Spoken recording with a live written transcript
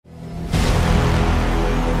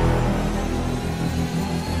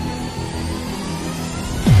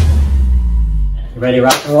Ready to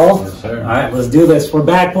rock and roll? Yes, sir. All right, let's do this. We're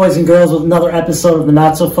back, boys and girls, with another episode of the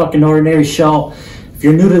Not So Fucking Ordinary Show. If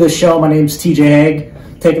you're new to the show, my name's TJ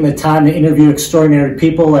Haag, taking the time to interview extraordinary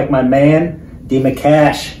people like my man, Dima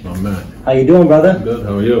Kash. Oh, man. How you doing, brother? Good,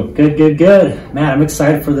 how are you? Good, good, good. Man, I'm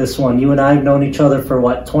excited for this one. You and I have known each other for,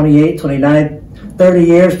 what, 28, 29, 30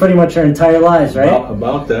 years, pretty much our entire lives, right?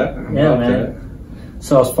 About that. Yeah, man.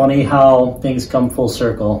 So it's funny how things come full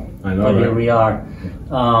circle. I know, but right? Here we are.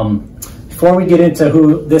 Before we get into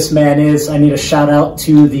who this man is, I need a shout out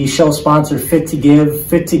to the show sponsor, Fit to Give.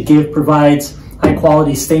 Fit to Give provides high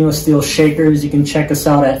quality stainless steel shakers. You can check us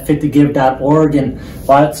out at fittogive.org. And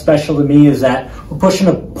what's special to me is that we're pushing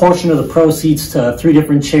a portion of the proceeds to 3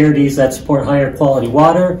 different charities that support higher quality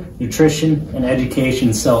water, nutrition, and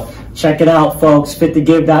education. So check it out, folks,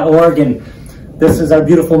 fittogive.org. And this is our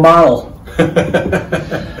beautiful model.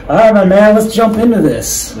 All right, my man, let's jump into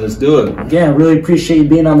this. Let's do it. Again, I really appreciate you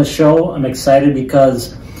being on the show. I'm excited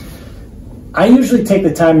because I usually take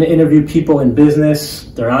the time to interview people in business.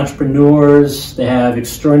 They're entrepreneurs, they have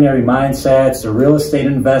extraordinary mindsets, they're real estate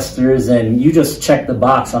investors, and you just check the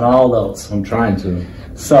box on all those. I'm trying to.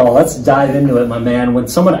 So let's dive into it, my man. When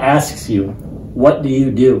someone asks you, what do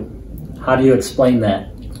you do? How do you explain that?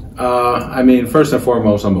 I mean, first and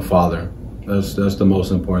foremost, I'm a father. That's the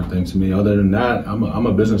most important thing to me. Other than that, I'm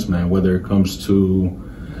a businessman, whether it comes to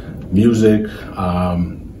music,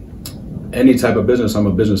 any type of business. I'm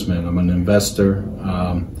a businessman. I'm an investor.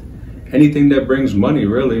 Anything that brings money,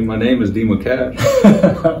 really. My name is Dima Kash.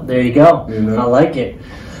 There you go. You know? I like it.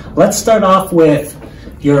 Let's start off with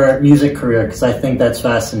your music career, because I think that's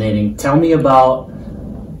fascinating. Tell me about,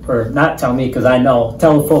 or not tell me because I know,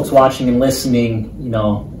 tell the folks watching and listening, you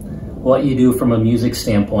know, what you do from a music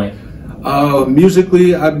standpoint.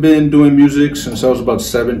 Musically, I've been doing music since I was about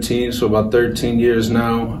 17, so about 13 years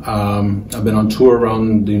now. I've been on tour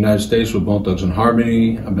around the United States with Bone Thugs and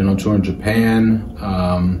Harmony. I've been on tour in Japan.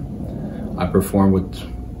 I perform with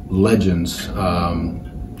legends, 2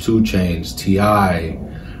 Chainz, T.I.,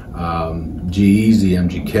 G-Eazy,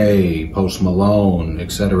 MGK, Post Malone,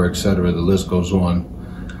 etc., etc. The list goes on.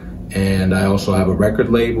 And I also have a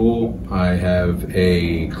record label. I have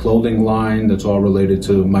a clothing line that's all related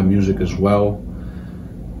to my music as well.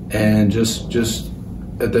 And just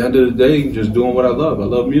at the end of the day, just doing what I love. I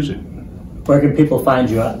love music. Where can people find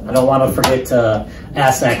you? I don't want to forget to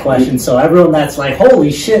ask that question. So everyone that's like, holy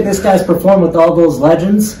shit, this guy's performed with all those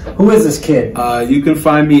legends. Who is this kid? You can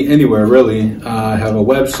find me anywhere, really. I have a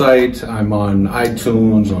website. I'm on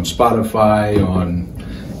iTunes, on Spotify, on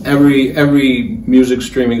every music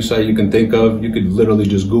streaming site you can think of. You could literally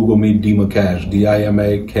just Google me, Dima Kash,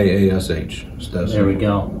 D-I-M-A-K-A-S-H. There we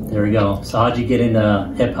go. There we go. So how'd you get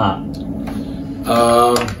into hip hop?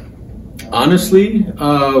 Honestly,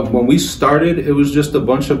 when we started, it was just a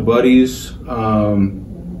bunch of buddies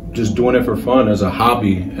just doing it for fun as a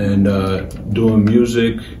hobby, and doing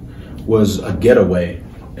music was a getaway.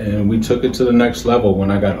 And we took it to the next level when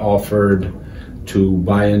I got offered to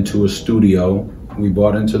buy into a studio. We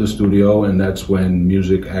bought into the studio, and that's when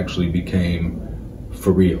music actually became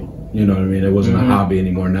for real. You know what I mean? It wasn't a hobby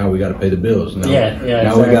anymore. Now we got to pay the bills. Now, now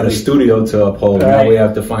exactly. We got a studio to uphold. Right. Now we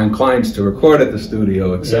have to find clients to record at the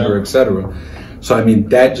studio, et cetera, et cetera. So, I mean,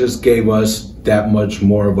 that just gave us that much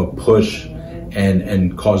more of a push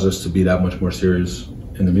and caused us to be that much more serious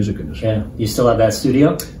in the music industry. Yeah. You still have that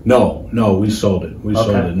studio? No, we sold it. We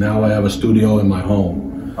sold it. Now I have a studio in my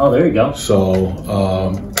home. Oh, there you go.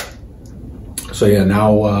 So yeah,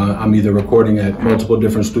 now I'm either recording at multiple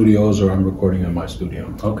different studios or I'm recording in my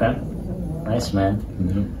studio. Okay. Nice, man.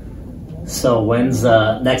 Mm-hmm. So when's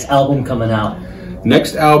the next album coming out?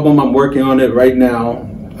 Next album, I'm working on it right now.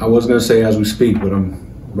 I was going to say as we speak, but I'm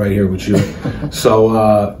right here with you.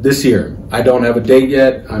 So this year. I don't have a date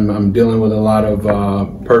yet. I'm dealing with a lot of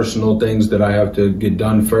personal things that I have to get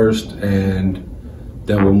done first, and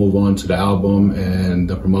then we'll move on to the album and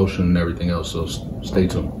the promotion and everything else. So stay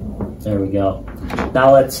tuned. There we go.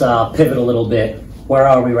 Now let's pivot a little bit. Where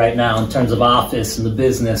are we right now in terms of office and the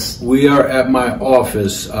business? We are at my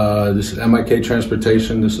office. This is MIK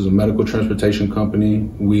Transportation. This is a medical transportation company.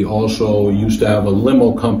 We also used to have a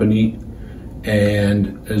limo company.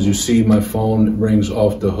 And as you see, my phone rings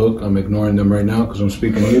off the hook. I'm ignoring them right now because I'm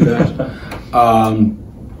speaking to you guys.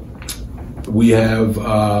 We have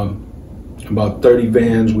about 30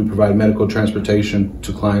 vans. We provide medical transportation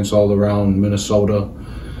to clients all around Minnesota.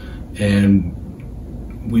 And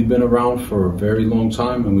we've been around for a very long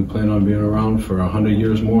time, and we plan on being around for 100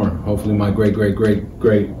 years more. Hopefully my great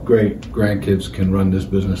grandkids can run this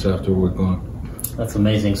business after we're gone. That's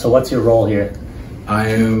amazing. So what's your role here? I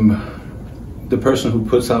am the person who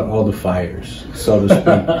puts out all the fires, so to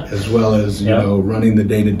speak, as well as, you know, running the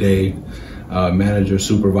day-to-day, manager,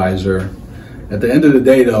 supervisor. At the end of the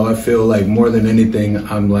day, though, I feel like more than anything,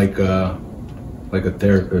 I'm like a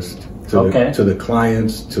therapist to the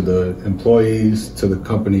clients, to the employees, to the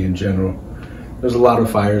company in general. There's a lot of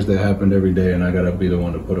fires that happen every day, and I gotta be the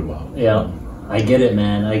one to put them out. Yeah, I get it,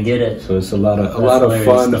 man. I get it. So it's a lot of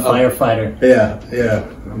fun. The firefighter. Yeah.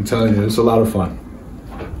 I'm telling you, it's a lot of fun.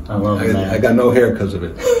 I love it, man. I got no hair because of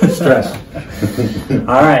it. Stress.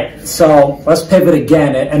 All right, so let's pivot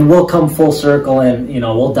again, and we'll come full circle, and you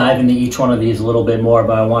know, we'll dive into each one of these a little bit more.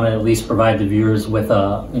 But I want to at least provide the viewers with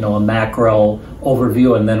a a macro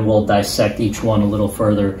overview, and then we'll dissect each one a little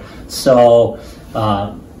further. So,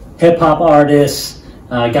 hip hop artist,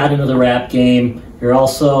 got into the rap game. You're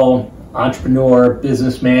also entrepreneur,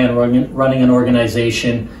 businessman, running an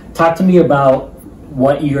organization. Talk to me about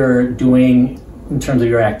what you're doing in terms of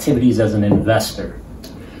your activities as an investor.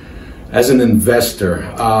 As an investor,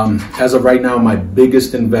 as of right now, my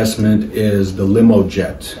biggest investment is the limo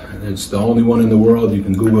jet. It's the only one in the world. You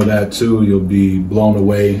can Google that too. You'll be blown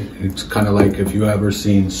away. It's kind of like if you ever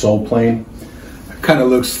seen Soul Plane. It kind of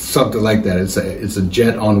looks something like that. It's a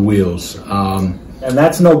jet on wheels. And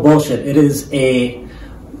that's no bullshit. It is a,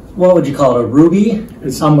 what would you call it? A ruby?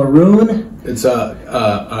 It's a maroon? It's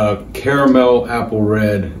a caramel apple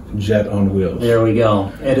red jet on wheels. There we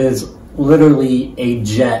go. It is literally a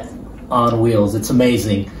jet on wheels. It's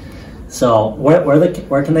amazing. So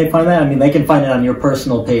where can they find that? I mean, they can find it on your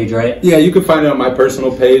personal page, right? Yeah, you can find it on my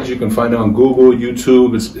personal page. You can find it on Google,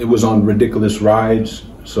 YouTube. It was on Ridiculous Rides.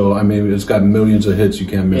 So, I mean, it's got millions of hits. You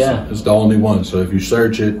can't miss it. It's the only one. So if you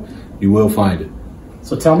search it, you will find it.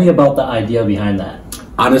 So tell me about the idea behind that.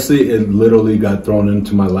 Honestly, it literally got thrown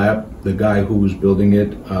into my lap. The guy who was building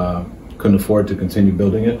it couldn't afford to continue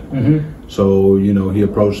building it. So, you know, he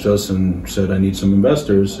approached us and said, I need some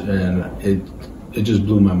investors. And it just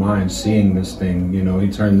blew my mind seeing this thing. You know,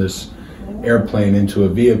 he turned this airplane into a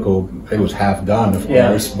vehicle. It was half done, of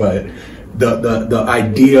course, but the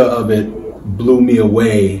idea of it blew me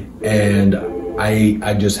away, and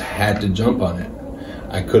I just had to jump on it.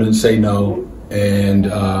 I couldn't say no,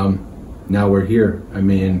 and now we're here. I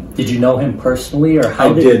mean, did you know him personally, or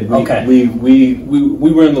how? We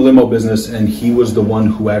were in the limo business, and he was the one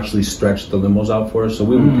who actually stretched the limos out for us. So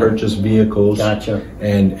we would purchase vehicles,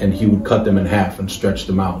 and he would cut them in half and stretch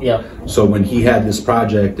them out. So when he had this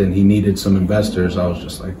project and he needed some investors, I was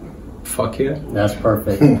just like, fuck yeah, that's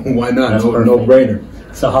perfect. Why not? No brainer.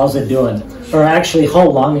 So how's it doing? Or actually, how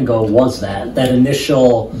long ago was that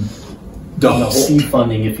initial seed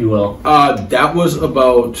funding, if you will? That was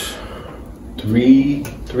about three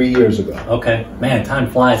years ago. Okay, man,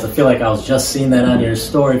 time flies. I feel like I was just seeing that on your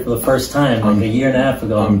story for the first time, like a year and a half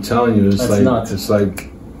ago. I'm telling you, it's nuts. It's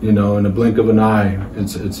like, you know, in a blink of an eye.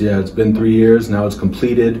 It's been 3 years now. It's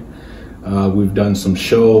completed. We've done some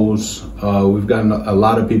shows. We've gotten a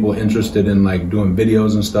lot of people interested in like doing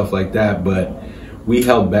videos and stuff like that, but we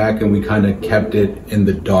held back and we kind of kept it in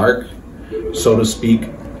the dark, so to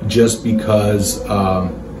speak, just because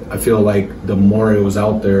I feel like the more it was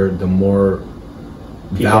out there, the more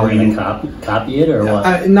value. Copy it or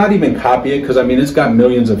what? Not even copy it, because I mean, it's got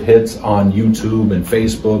millions of hits on YouTube and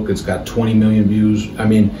Facebook. It's got 20 million views. I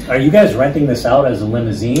mean, are you guys renting this out as a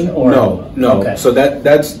limousine or no? Okay. So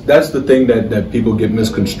that's the thing that people get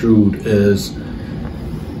misconstrued is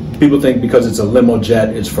people think because it's a limo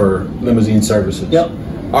jet, it's for limousine services.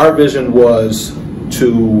 Our vision was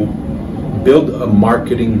to build a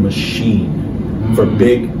marketing machine for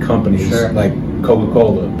big companies like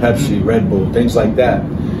Coca-Cola, Pepsi, Red Bull, things like that.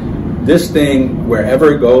 This thing,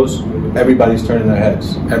 wherever it goes, everybody's turning their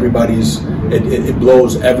heads. It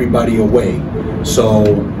blows everybody away. So,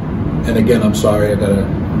 and again, I'm sorry, I gotta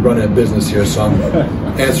run a business here, so I'm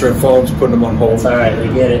answering phones, putting them on hold. It's all right, we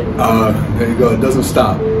get it. There you go, it doesn't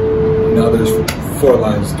stop. Now there's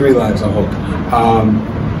 3 lines on hold.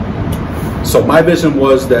 So my vision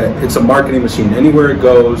was that it's a marketing machine. Anywhere it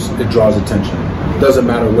goes, it draws attention. It doesn't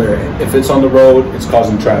matter where. If it's on the road, it's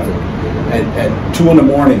causing traffic. At 2 in the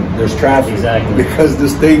morning, there's traffic. Because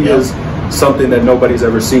this thing is something that nobody's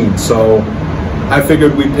ever seen. So I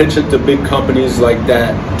figured we pitch it to big companies like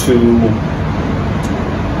that to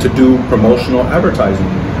do promotional advertising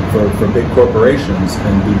for big corporations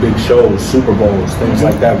and do big shows, Super Bowls, things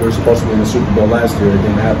like that. We were supposed to be in the Super Bowl last year. It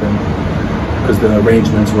didn't happen because the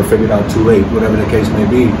arrangements were figured out too late, whatever the case may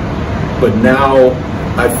be. But now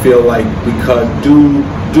I feel like because due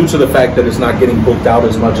to the fact that it's not getting booked out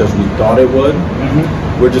as much as we thought it would,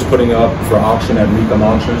 we're just putting it up for auction at Recon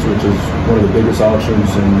Auctions, which is one of the biggest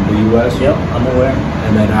auctions in the U.S. Yep, I'm aware.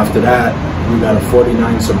 And then after that, We got a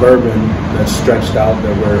 49 Suburban that's stretched out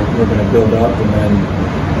that we're going to build up, and then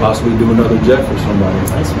possibly do another jet for somebody.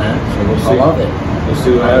 Nice, man. So we'll see. I love it. We'll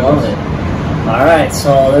see what happens. I love it. All right,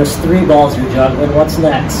 so there's 3 balls you're juggling. What's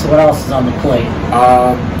next? What else is on the plate?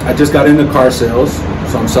 I just got into car sales,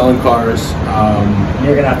 so I'm selling cars.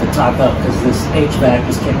 You're gonna have to talk up because this HVAC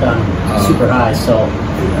is kicked on super high. So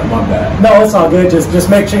yeah, my bad. No, it's all good. Just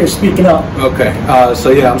make sure you're speaking up. Okay.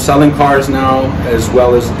 So yeah, I'm selling cars now, as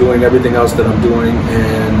well as doing everything else that I'm doing,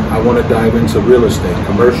 and I want to dive into real estate,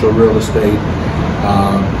 commercial real estate.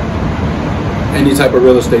 Any type of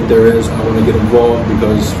real estate there is, I want to get involved,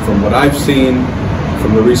 because from what I've seen,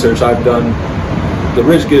 from the research I've done, the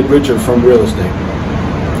rich get richer from real estate.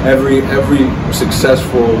 Every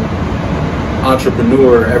successful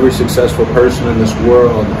entrepreneur, every successful person in this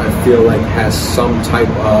world, I feel like has some type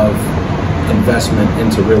of investment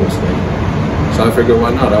into real estate. So I figured,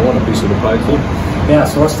 why not? I want a piece of the pie too. Yeah,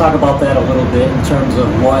 so let's talk about that a little bit in terms of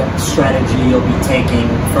what strategy you'll be taking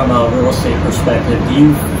from a real estate perspective. Do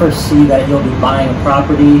you foresee that you'll be buying a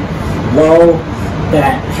property low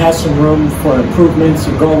that has some room for improvements?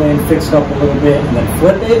 You go in, fix it up a little bit, and then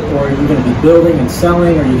flip it? Or are you going to be building and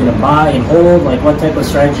selling? Or are you going to buy and hold? Like, what type of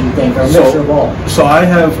strategy do you think? Or a mixture of all? So I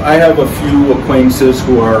have a few acquaintances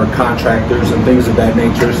who are contractors and things of that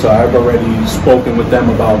nature. So I've already spoken with them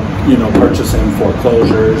about, you know, purchasing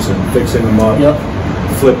foreclosures and fixing them up. Yep.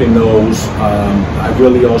 Flipping those. I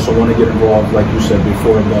really also want to get involved, like you said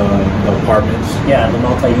before, the apartments. Yeah, the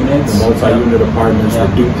multi-units. The multi-unit apartments, the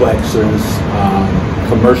duplexes,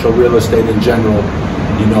 commercial real estate in general,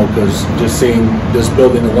 you know, because just seeing this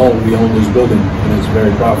building alone, we own this building, and it's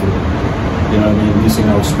very profitable. You know what I mean? Leasing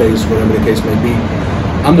out space, whatever the case may be.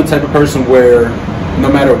 I'm the type of person where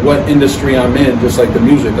no matter what industry I'm in, just like the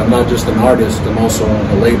music, I'm not just an artist, I'm also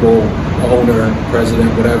a label owner,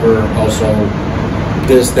 president, whatever, also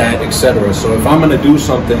this, that, etc. So if I'm going to do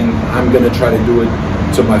something, I'm going to try to do it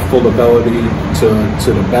to my full ability, to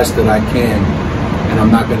the best that I can, and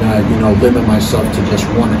I'm not going to, you know, limit myself to just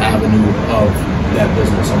one avenue of that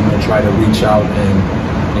business. I'm going to try to reach out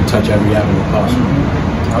and touch every avenue possible.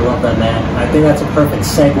 I love that, man. I think that's a perfect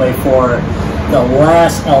segue for the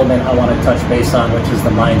last element I want to touch base on, which is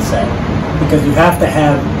the mindset, because you have to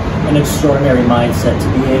have an extraordinary mindset to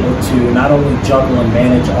be able to not only juggle and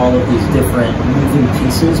manage all of these different moving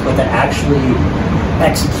pieces, but to actually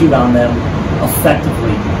execute on them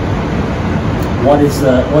effectively. What is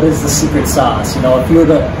the secret sauce? You know, if you were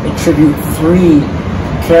to attribute 3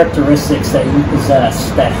 characteristics that you possess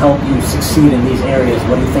that help you succeed in these areas,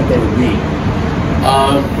 what do you think they would be?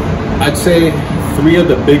 I'd say 3 of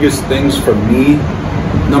the biggest things for me.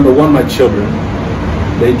 Number 1, my children.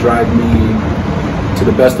 They drive me to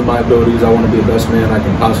the best of my abilities. I want to be the best man I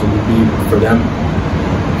can possibly be for them.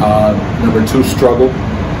 Number 2, struggle.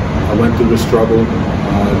 I went through the struggle.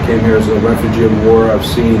 Came here as a refugee of war. I've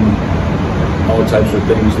seen all types of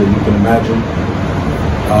things that you can imagine.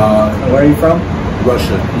 Where are you from?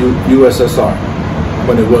 Russia, USSR,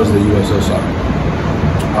 when it was the USSR.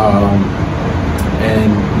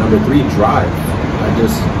 And number 3, drive.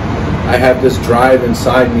 I have this drive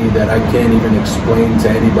inside me that I can't even explain to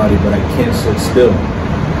anybody, but I can't sit still.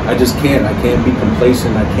 I just can't. I can't be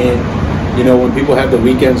complacent. I can't, you know, when people have the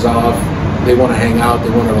weekends off, they want to hang out, they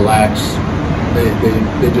want to relax,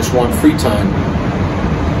 they just want free time.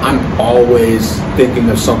 I'm always thinking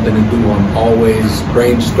of something to do. I'm always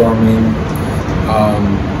brainstorming.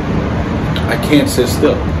 I can't sit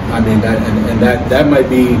still. I mean, that might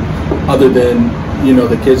be, other than, you know,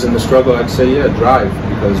 the kids in the struggle, I'd say, yeah, drive,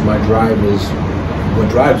 because my drive is what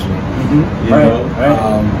drives me. You know?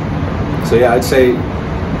 Right. So yeah, I'd say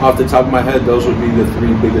off the top of my head, those would be the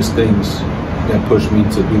 3 biggest things that push me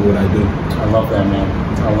to do what I do. I love that, man.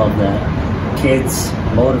 I love that. Kids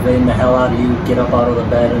motivating the hell out of you, get up out of the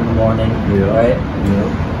bed in the morning, right?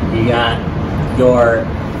 Yeah. You got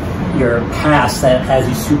your past that has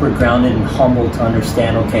you super grounded and humble to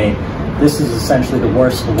understand, okay, this is essentially the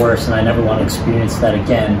worst of the worst, and I never want to experience that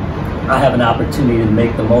again. I have an opportunity to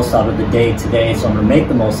make the most out of the day today, so I'm going to make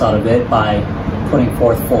the most out of it by putting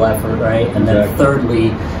forth full effort, right? And then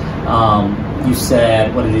thirdly, you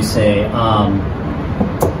said, what did you say? I'm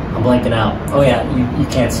blanking out. Oh yeah, you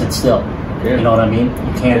can't sit still. Yeah. You know what I mean?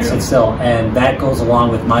 You can't sit still. And that goes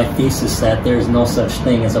along with my thesis that there's no such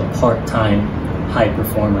thing as a part-time high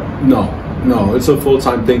performer. No, it's a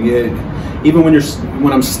full-time thing. Even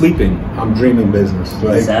when I'm sleeping, I'm dreaming business.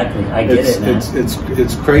 Like, exactly, I get it, man.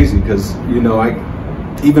 It's crazy, because, you know,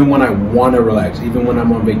 even when I want to relax, even when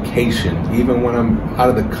I'm on vacation, even when I'm out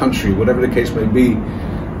of the country, whatever the case may be,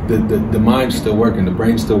 the mind's still working, the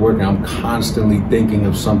brain's still working. I'm constantly thinking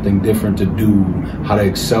of something different to do, how to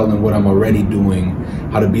excel in what I'm already doing,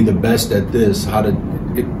 how to be the best at this,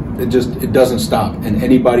 it doesn't stop. And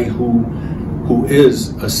anybody who is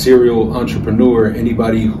a serial entrepreneur,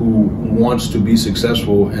 anybody who wants to be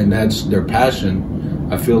successful and that's their passion,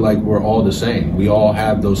 I feel like we're all the same. We all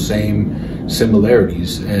have those same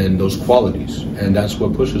similarities and those qualities, and that's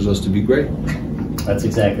what pushes us to be great. That's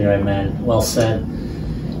exactly right, man. Well said.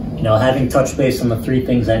 You know, having touched base on the 3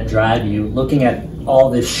 things that drive you, looking at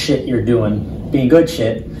all this shit you're doing, being good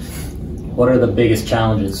shit, what are the biggest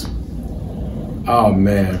challenges? Oh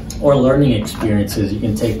man. Or learning experiences. You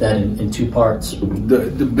can take that in 2 parts.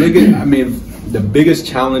 The biggest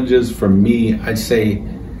challenges for me, I'd say,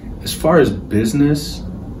 as far as business,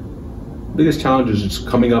 biggest challenge is just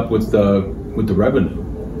coming up with the revenue,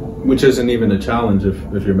 which isn't even a challenge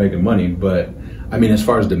if you're making money. But I mean, as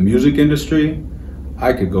far as the music industry,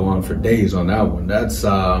 I could go on for days on that one. That's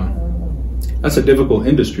a difficult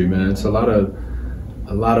industry, man. It's a lot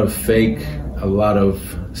of fake, a lot of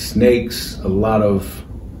snakes,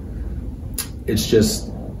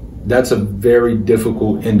 that's a very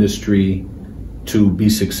difficult industry to be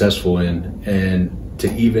successful in, and to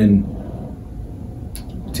even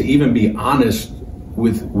be honest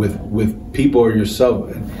with people or yourself.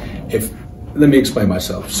 Let me explain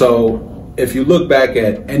myself. So if you look back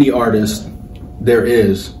at any artist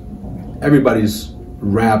everybody's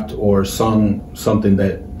rapped or sung something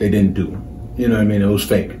that they didn't do. You know what I mean? It was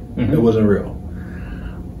fake. Mm-hmm. It wasn't real.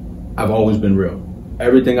 I've always been real.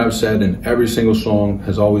 Everything I've said in every single song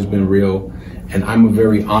has always been real, and I'm a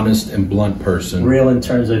very honest and blunt person. Real in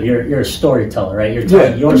terms of you're a storyteller, right? You're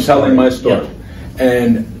telling your story. Telling my story.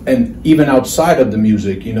 Yeah. And even outside of the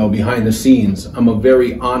music, you know, behind the scenes, I'm a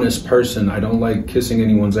very honest person. I don't like kissing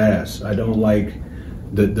anyone's ass. I don't like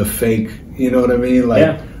the fake, you know what I mean?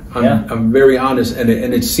 Like, I'm very honest, and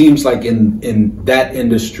it seems like in that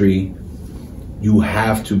industry, you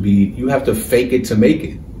have to fake it to make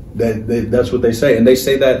it. That's what they say, and they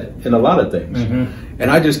say that in a lot of things. Mm-hmm.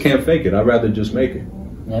 And I just can't fake it. I'd rather just make it.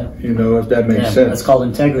 Yeah. You know, if that makes sense. That's called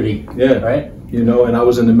integrity. Yeah. Right. You know, and I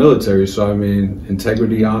was in the military, so I mean,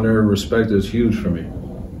 integrity, honor, respect is huge for me.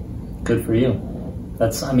 Good for you.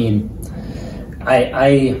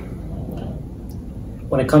 I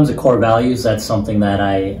when it comes to core values, that's something that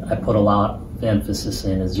I put a lot of emphasis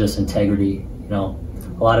in, is just integrity. You know,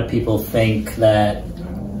 a lot of people think that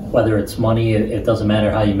whether it's money, it doesn't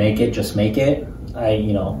matter how you make it, just make it. I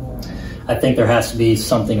think there has to be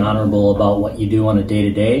something honorable about what you do on a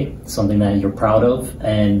day-to-day, something that you're proud of,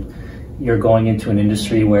 and you're going into an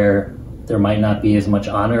industry where there might not be as much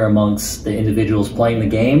honor amongst the individuals playing the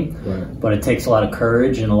game, right. But it takes a lot of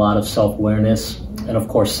courage and a lot of self-awareness and, of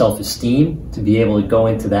course, self-esteem to be able to go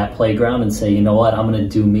into that playground and say, you know what, I'm going to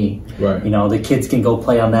do me. Right. You know, the kids can go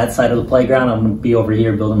play on that side of the playground. I'm going to be over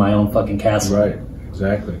here building my own fucking castle. Right,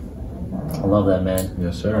 exactly. I love that, man.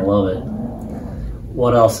 Yes, sir. I love it.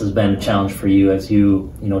 What else has been a challenge for you as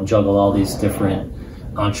you juggle all these different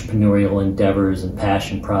entrepreneurial endeavors and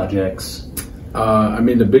passion projects? I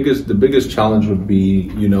mean, the biggest challenge would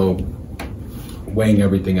be, weighing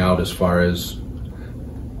everything out as far as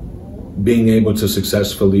being able to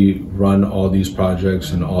successfully run all these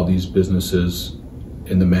projects and all these businesses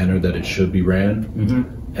in the manner that it should be ran,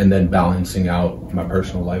 mm-hmm. and then balancing out my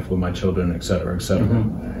personal life with my children, et cetera, et cetera.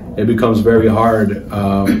 Mm-hmm. It becomes very hard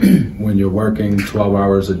when you're working 12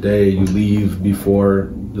 hours a day. You leave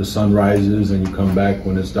before the sun rises and you come back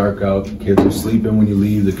when it's dark out. The kids are sleeping when you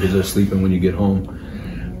leave. The kids are sleeping when you get home.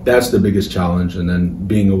 That's the biggest challenge. And then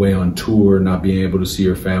being away on tour, not being able to see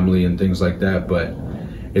your family and things like that. But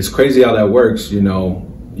it's crazy how that works. You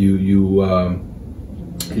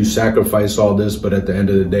sacrifice all this, but at the end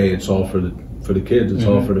of the day, it's all for the kids. It's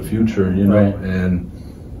mm-hmm. all for the future, right. And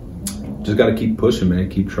just got to keep pushing, man.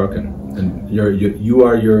 Keep trucking. And you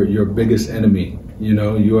are your biggest enemy.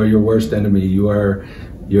 You are your worst enemy. You are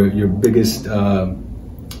your biggest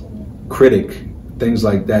critic. Things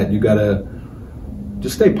like that. You gotta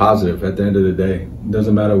just stay positive. At the end of the day, it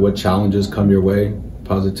doesn't matter what challenges come your way.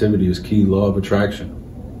 Positivity is key. Law of attraction.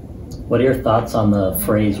 What are your thoughts on the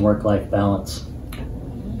phrase work-life balance?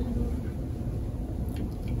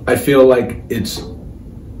 I feel like it's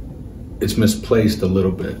misplaced a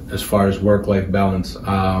little bit as far as work-life balance.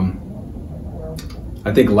 I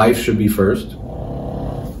think life should be first.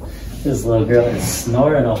 This little girl is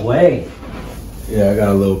snoring away. Yeah, I got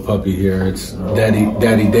a little puppy here. It's daddy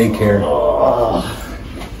daycare.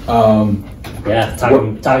 Yeah,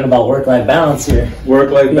 talking about work-life balance here.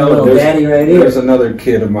 Work-life balance. Little daddy right here. There's another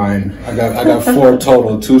kid of mine. I got 4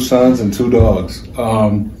 total, 2 sons and 2 dogs.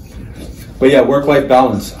 But yeah, work-life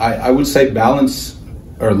balance. I would say balance,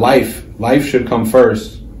 or life should come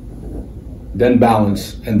first, then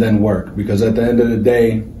balance, and then work. Because at the end of the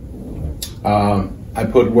day, I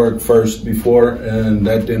put work first before, and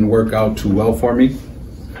that didn't work out too well for me.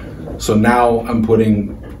 So now I'm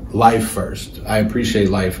putting life first. I appreciate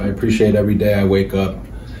life. I appreciate every day I wake up.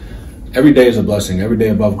 Every day is a blessing. Every day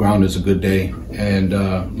above ground is a good day. And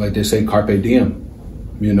like they say, carpe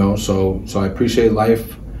diem, you know, so I appreciate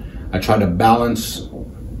life. I try to balance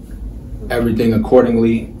everything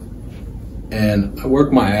accordingly, and I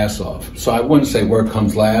work my ass off. So I wouldn't say work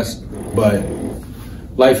comes last, but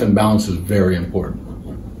life and balance is very important.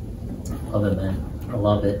 Love it, man. I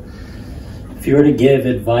love it. If you were to give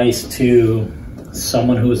advice to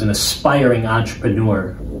someone who is an aspiring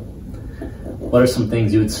entrepreneur, what are some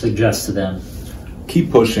things you would suggest to them? Keep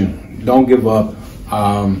pushing. Don't give up.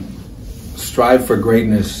 Strive for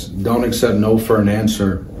greatness. Don't accept no for an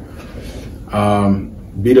answer.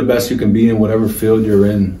 Be the best you can be in whatever field you're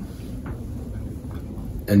in.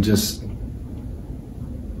 And just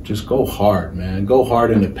go hard, man. Go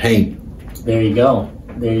hard in the paint. There you go.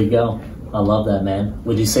 There you go. I love that, man.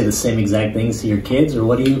 Would you say the same exact things to your kids, or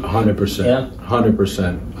what do you? 100%. Yeah.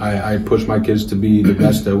 100%. I push my kids to be the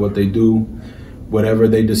best at what they do. Whatever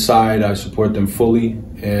they decide, I support them fully.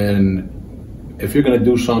 And if you're gonna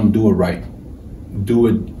do something, do it right. Do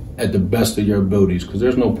it at the best of your abilities, because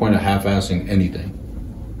there's no point of half-assing anything.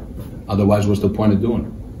 Otherwise, what's the point of doing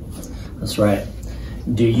it? That's right.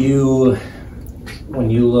 Do you,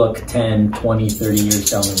 when you look 10, 20, 30 years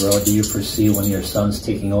down the road, do you foresee when your son's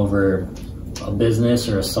taking over a business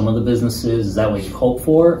or some of the businesses? Is that what you hope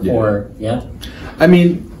for? Yeah. Or, yeah? I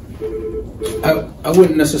mean, I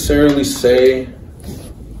wouldn't necessarily say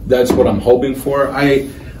that's what I'm hoping for.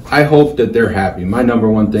 I hope that they're happy. My number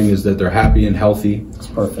one thing is that they're happy and healthy. That's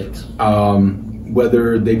perfect.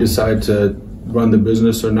 Whether they decide to run the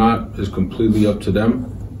business or not is completely up to them.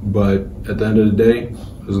 But at the end of the day,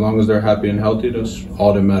 as long as they're happy and healthy, that's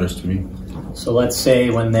all that matters to me. So let's say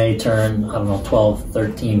when they turn, I don't know, 12,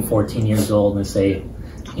 13, 14 years old, and they say,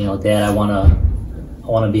 you know, Dad, I want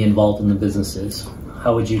to be involved in the businesses.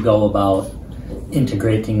 How would you go about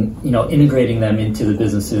integrating them into the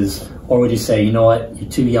businesses? Or would you say, you know what, you're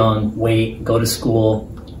too young, wait, go to school,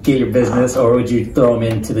 get your business? Or would you throw them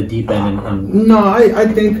into the deep end? No, I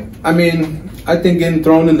think getting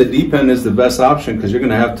thrown in the deep end is the best option, because you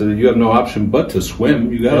have no option but to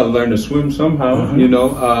swim. You got to learn to swim somehow, you know.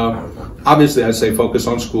 Obviously, I say focus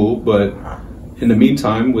on school, but in the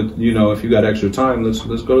meantime, if you got extra time, let's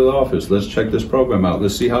go to the office. Let's check this program out.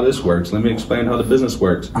 Let's see how this works. Let me explain how the business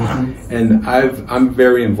works. And I'm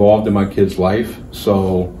very involved in my kids' life,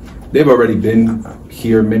 so they've already been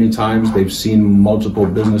here many times. They've seen multiple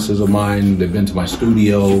businesses of mine. They've been to my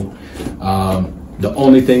studio. The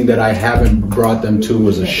only thing that I haven't brought them to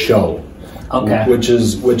was a show, okay, which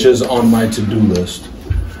is on my to-do list.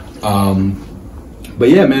 But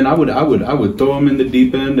yeah, man, I would throw them in the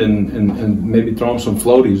deep end and maybe throw them some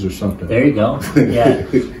floaties or something. There you go. Yeah,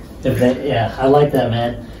 yeah, I like that,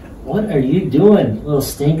 man. What are you doing, little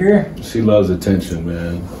stinker? She loves attention,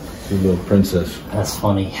 man. She's a little princess. That's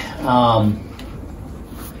funny. All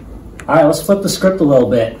right, let's flip the script a little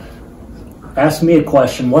bit. Ask me a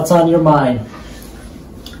question. What's on your mind?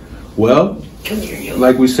 Well,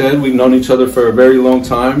 like we said, we've known each other for a very long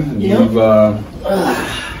time. Yep.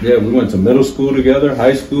 We went to middle school together,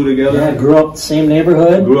 high school together. Yeah, grew up in the same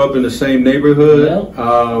neighborhood. Grew up in the same neighborhood. Yep.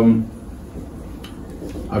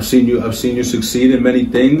 I've seen you succeed in many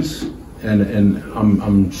things, and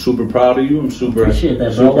I'm super proud of you. I'm super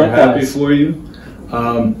happy for you.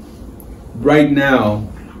 Right now,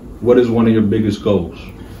 what is one of your biggest goals?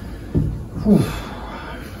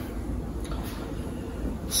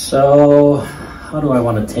 So, how do I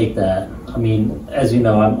want to take that? I mean, as you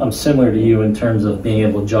know, I'm similar to you in terms of being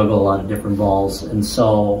able to juggle a lot of different balls. And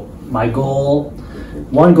so my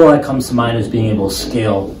one goal that comes to mind is being able to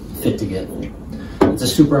scale Fit to Give. It's a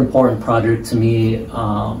super important project to me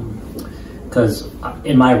because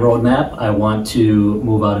in my roadmap, I want to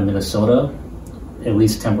move out of Minnesota, at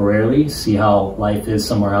least temporarily, see how life is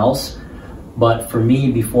somewhere else. But for me,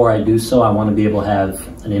 before I do so, I want to be able to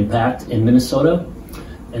have an impact in Minnesota.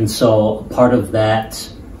 And so part of that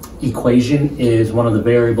equation is, one of the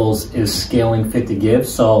variables is scaling Fit to Give.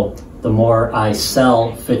 So the more I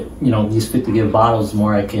sell these Fit to Give bottles, the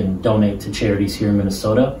more I can donate to charities here in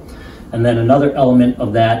Minnesota. And then another element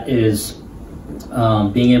of that is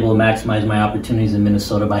being able to maximize my opportunities in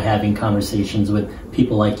Minnesota by having conversations with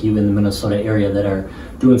people like you in the Minnesota area that are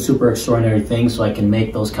doing super extraordinary things, so I can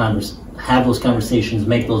make those have those conversations,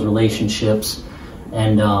 make those relationships,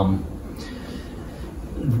 and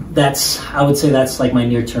I would say that's like my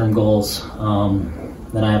near-term goals.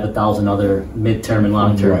 Then I have 1,000 other midterm and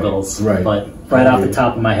long-term goals. Right. But right off the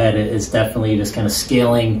top of my head, it's definitely just kind of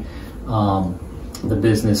scaling the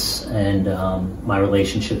business and my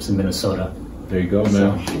relationships in Minnesota. There you go,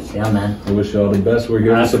 man. So, yeah, man. I wish you all the best. We're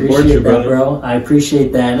here to support you, brother. Bro. I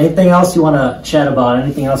appreciate that. Anything else you want to chat about?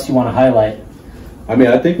 Anything else you want to highlight? I mean,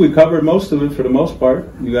 I think we covered most of it for the most part.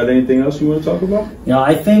 You got anything else you want to talk about?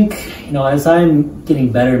 I think, as I'm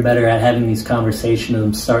getting better and better at having these conversations,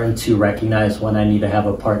 I'm starting to recognize when I need to have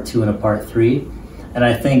a part 2 and a part 3. And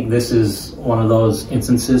I think this is one of those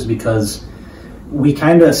instances because we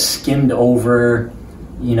kind of skimmed over,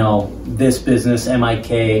 this business,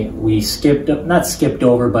 MIK. We not skipped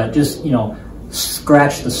over, but just,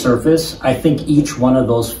 scratched the surface. I think each one of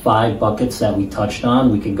those 5 buckets that we touched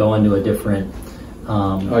on, we could go into a different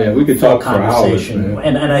we could talk for hours,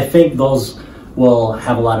 man. And I think those will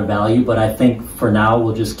have a lot of value, but I think for now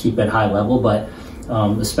we'll just keep it high level. But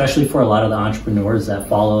especially for a lot of the entrepreneurs that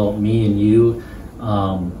follow me and you,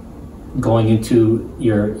 going into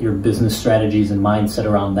your business strategies and mindset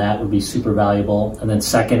around that would be super valuable. And then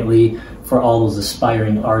secondly, for all those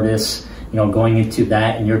aspiring artists, going into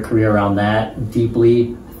that and your career around that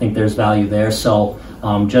deeply, I think there's value there. So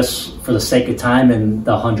just for the sake of time and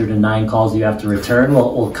the 109 calls you have to return,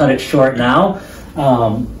 we'll cut it short now.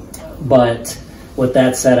 But with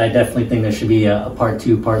that said, I definitely think there should be a part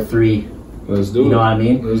 2, part 3. Let's do it. You know what I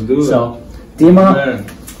mean? Let's do it. So,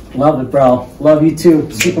 Dima, love it, bro. Love you too.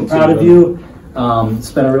 Super proud of you.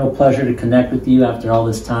 It's been a real pleasure to connect with you after all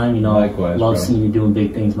this time. Likewise, love bro. seeing you doing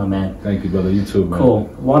big things, my man. Thank you, brother. You too, man. Cool.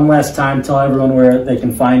 One last time, tell everyone where they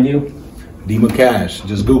can find you. Dima Kash.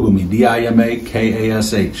 Just Google me.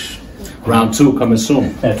 DIMAKASH. Round 2 coming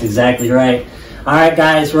soon. That's exactly right. All right,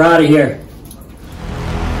 guys, we're out of here.